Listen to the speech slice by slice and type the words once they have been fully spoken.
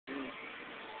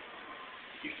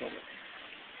Film it.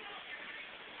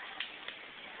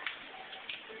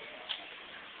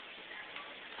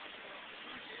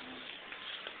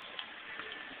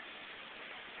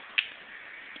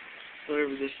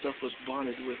 Whatever this stuff was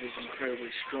bonded with is incredibly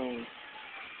strong.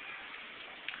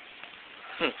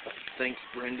 Thanks,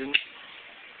 Brendan.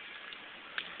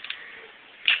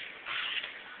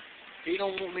 He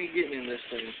don't want me getting in this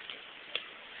thing.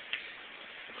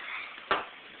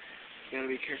 Gotta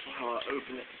be careful how I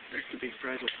open it. There could be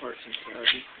fragile parts inside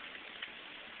it.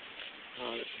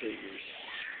 Oh, it figures.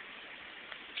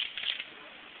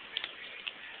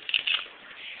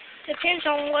 Depends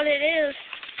on what it is.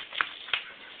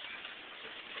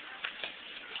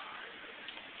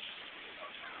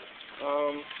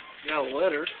 Got a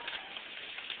letter.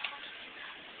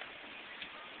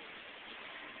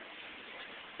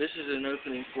 This is an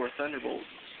opening for a thunderbolt.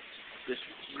 This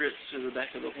grips to the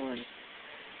back of the horn.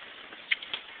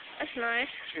 That's nice.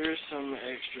 Here's some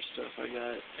extra stuff I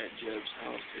got at Jeb's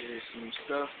house. It is some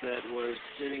stuff that was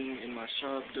sitting in my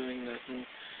shop doing nothing.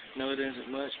 No, it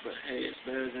isn't much, but hey, it's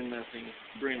better than nothing.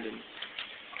 Brendan.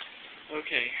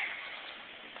 Okay.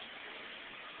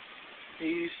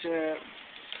 He sent...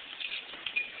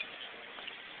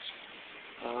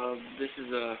 this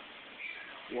is a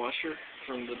washer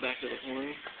from the back of the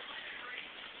horn.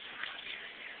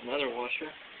 Another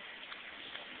washer.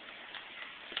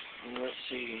 And let's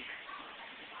see.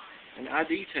 An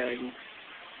ID tag.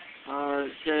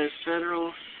 It says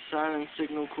Federal Sign and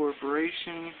Signal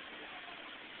Corporation.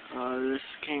 This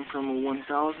came from a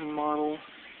 1000 model.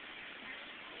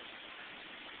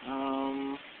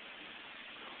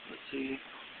 Let's see.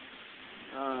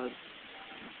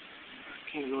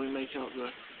 Can't really make out the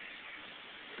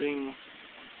thing.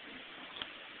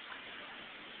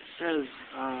 It says,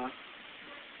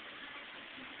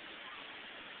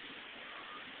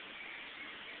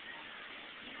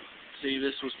 see,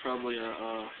 this was probably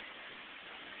a,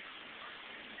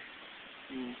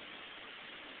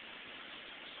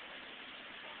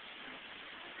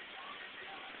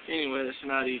 anyway, it's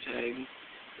an ID tag.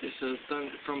 It's a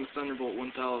from a Thunderbolt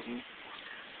 1000.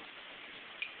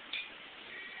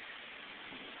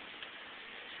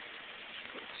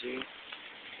 See,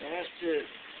 and that's it.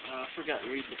 I forgot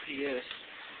to read the PS.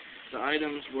 The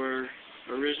items were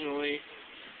originally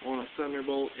on a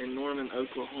Thunderbolt in Norman,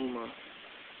 Oklahoma.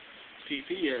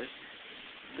 PPS.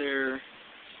 The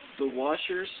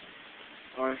washers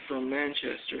are from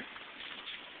Manchester.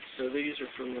 So these are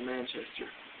from the Manchester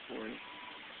horn.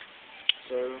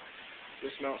 So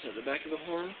this mounts at the back of the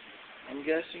horn, I'm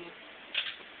guessing.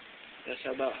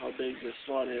 That's about how big the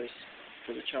slot is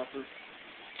for the chopper.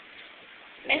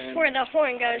 That's where the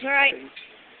horn goes, right?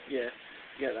 Yeah,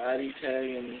 you got the ID tag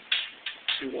and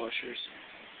 2 washers.